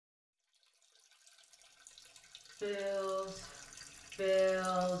Bills,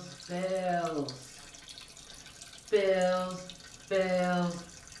 bills, bills. Bills, bills,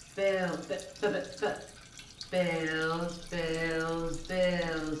 bills, bills, bills,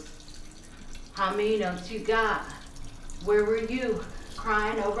 bills. How many notes you got? Where were you?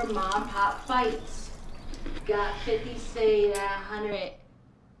 Crying over mom pop fights. Got 50 saved at 100.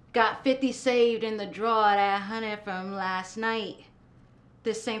 Got 50 saved in the drawer at 100 from last night.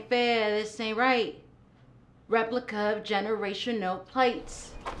 This ain't fair, this ain't right. Replica of generational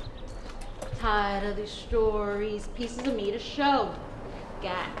plates. Tired of these stories, pieces of me to show.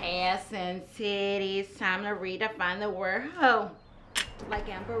 Got ass and titties, time to redefine the word hoe. Like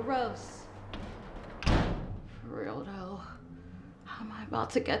Amber Rose. For real though, how am I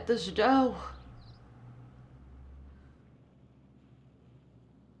about to get this dough?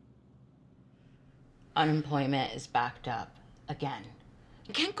 Unemployment is backed up again.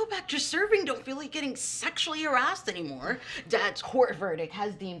 You can't go back to serving, don't feel like getting sexually harassed anymore. Dad's court verdict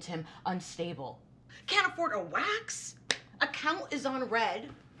has deemed him unstable. Can't afford a wax. Account is on red.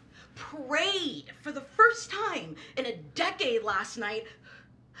 Prayed for the first time in a decade last night.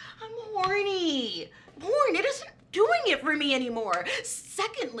 I'm horny. Porn, it isn't doing it for me anymore.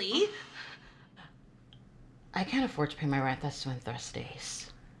 Secondly, I can't afford to pay my rent this Thursdays.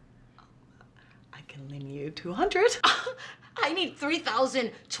 I can lend you 200. I need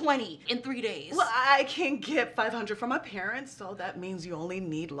 3,020 in 3 days. Well, I can get 500 from my parents, so that means you only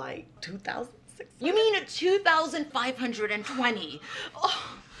need like 2,600. You mean 2,520?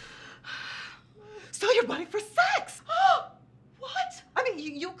 Oh. So you're money for sex? What? I mean,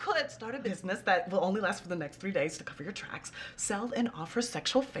 you could start a business that will only last for the next 3 days to cover your tracks, sell and offer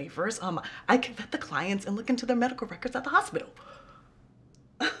sexual favors. I can vet the clients and look into their medical records at the hospital.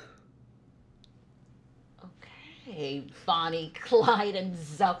 Hey, Bonnie, Clyde, and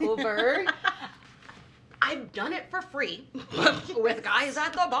Zuckerberg. I've done it for free with guys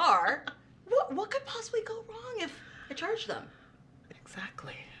at the bar. What could possibly go wrong if I charge them?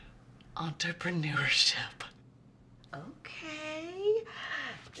 Exactly. Entrepreneurship. Okay.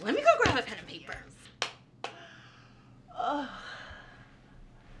 Let me go grab a pen and paper. I'm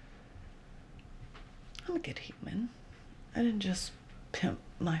a good human. I didn't just pimp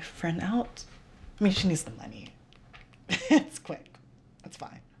my friend out. I mean, she needs the money. It's quick. It's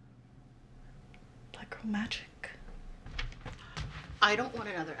fine. Black girl magic. I don't want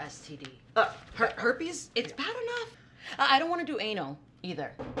another STD. Herpes? It's bad enough. I don't want to do anal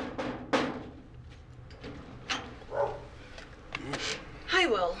either. Hi,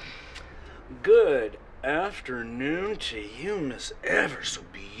 Will. Good afternoon to you, Miss Ever so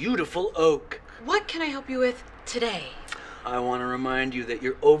beautiful Oak. What can I help you with today? I want to remind you that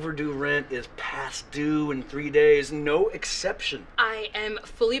your overdue rent is past due in 3 days, no exception. I am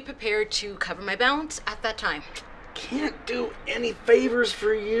fully prepared to cover my balance at that time. Can't do any favors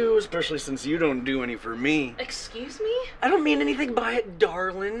for you, especially since you don't do any for me. Excuse me? I don't mean anything by it,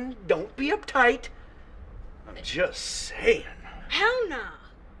 darling. Don't be uptight. I'm just saying. Hell nah.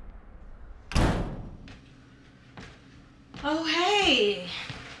 Oh, hey.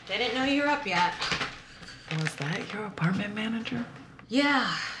 Didn't know you were up yet. Was that your apartment manager?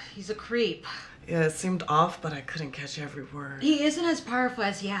 Yeah, he's a creep. Yeah, it seemed off, but I couldn't catch every word. He isn't as powerful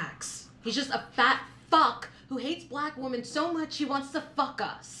as he acts. He's just a fat fuck who hates black women so much he wants to fuck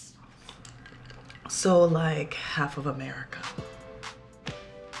us. So, like, half of America.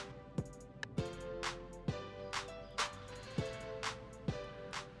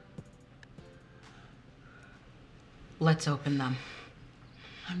 Let's open them.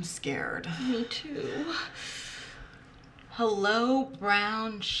 I'm scared. Me too. Hello,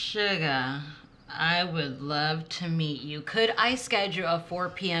 brown sugar. I would love to meet you. Could I schedule a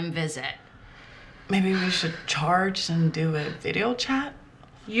 4 p.m. visit? Maybe we should charge and do a video chat?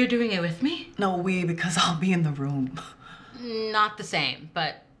 You're doing it with me? No, because I'll be in the room. Not the same,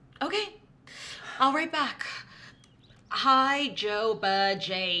 but okay. I'll write back. Hi, Joe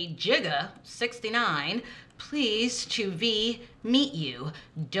J. Jigga, 69. Pleased to meet you.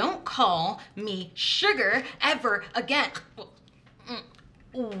 Don't call me sugar ever again.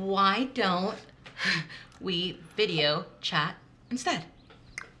 Why don't we video chat instead?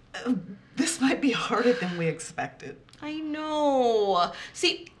 This might be harder than we expected. I know.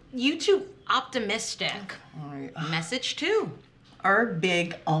 See, you too optimistic. All right. Message two. Our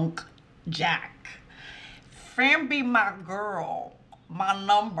big Unc Jack. Friend be my girl. My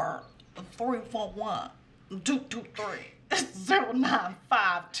number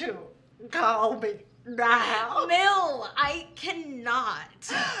 341-223-0952. Call me now. Mill, I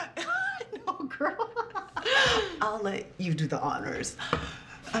cannot. No, girl. I'll let you do the honors.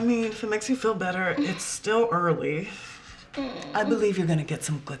 I mean, if it makes you feel better, it's still early. I believe you're gonna get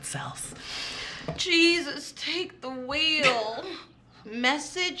some good sales. Jesus, take the wheel.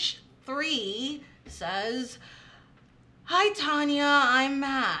 Message 3 says, "Hi, Tanya, I'm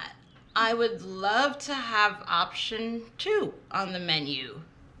Matt. I would love to have option 2 on the menu.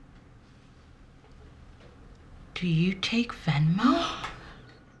 Do you take Venmo?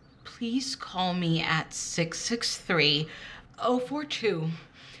 Please call me at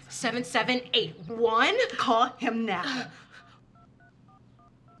 663-042-7781. Call him now.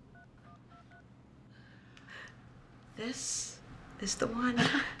 This is the one.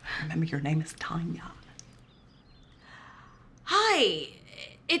 Remember, your name is Tanya. Hi,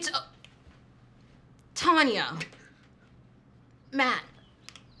 it's Tanya. Matt.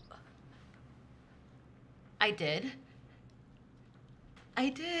 I did.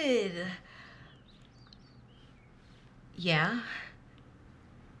 Yeah.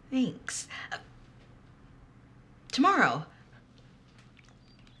 Thanks. Tomorrow.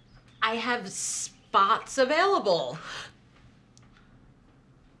 I have spots available.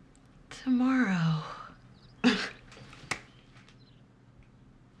 Tomorrow.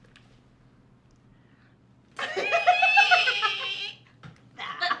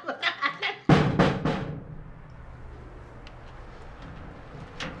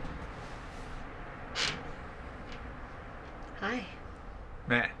 Hi.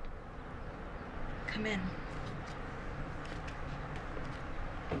 Matt. Come in.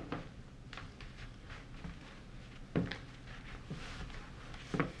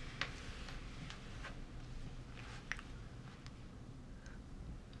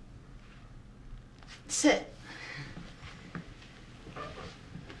 Sit.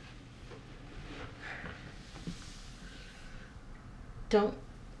 Don't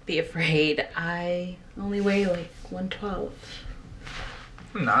be afraid. I only weigh like 112.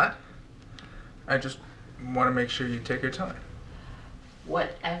 I'm not. I just want to make sure you take your time.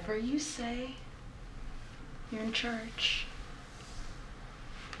 Whatever you say, you're in charge.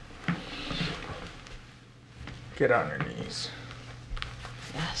 Get on your knees.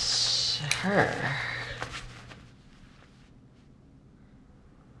 Yes, sir.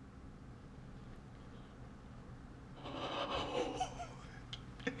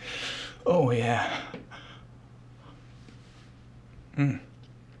 Oh, yeah. Oh.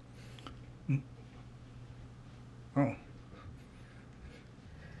 Oh.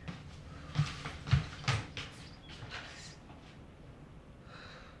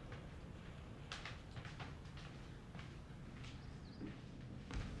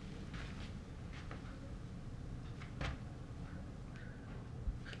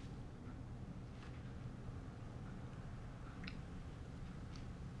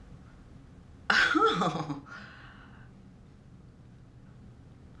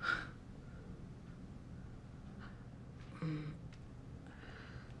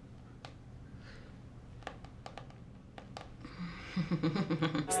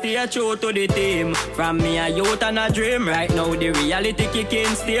 Stay true to the team. From me a youth and a dream. Right now the reality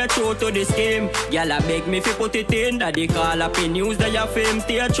kicking. Stay true to the scheme. Y'all beg me fi put it in. That they call up in news that you fame.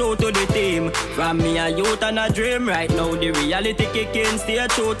 Stay true to the team. From me a youth and a dream. Right now the reality kicking. Stay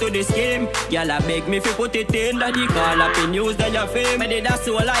true to the scheme. Y'all beg me fi put it in. That they call up in news that you fame. Me did a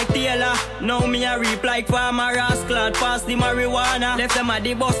so like Taylor. Now me a reap like farmer. Rascal pass the marijuana. Left them at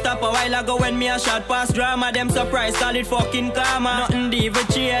the bus stop a while ago when me a shot past drama. Them surprised call it fucking karma. Nothing even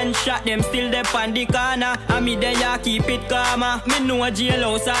change, shot them still dep on the corner. And me there ya keep it calmer. Me know a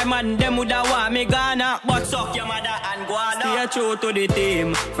jailhouse I man them woulda want me gonna. But suck your mother and guana. Stay true to the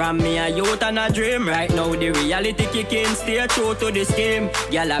team. From me a youth and a dream. Right now the reality kicking. Stay true to the scheme.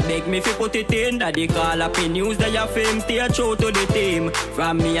 Y'all beg me fi put it in. That they call up in news that you fame. Stay true to the team.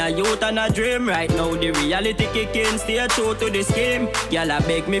 From me a youth and a dream. Right now the reality kicking. Stay true to the scheme. Y'all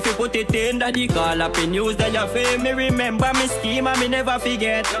beg me fi put it in. That they call up in news that you fame. Me remember me scheme and me never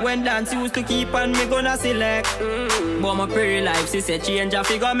forget. When dance used to keep and me gonna select. But my pretty life, she said change a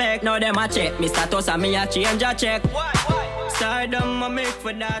figure make. Now them a check me status and me a change a check. Stardom I make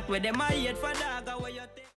for that, where them a hate for that.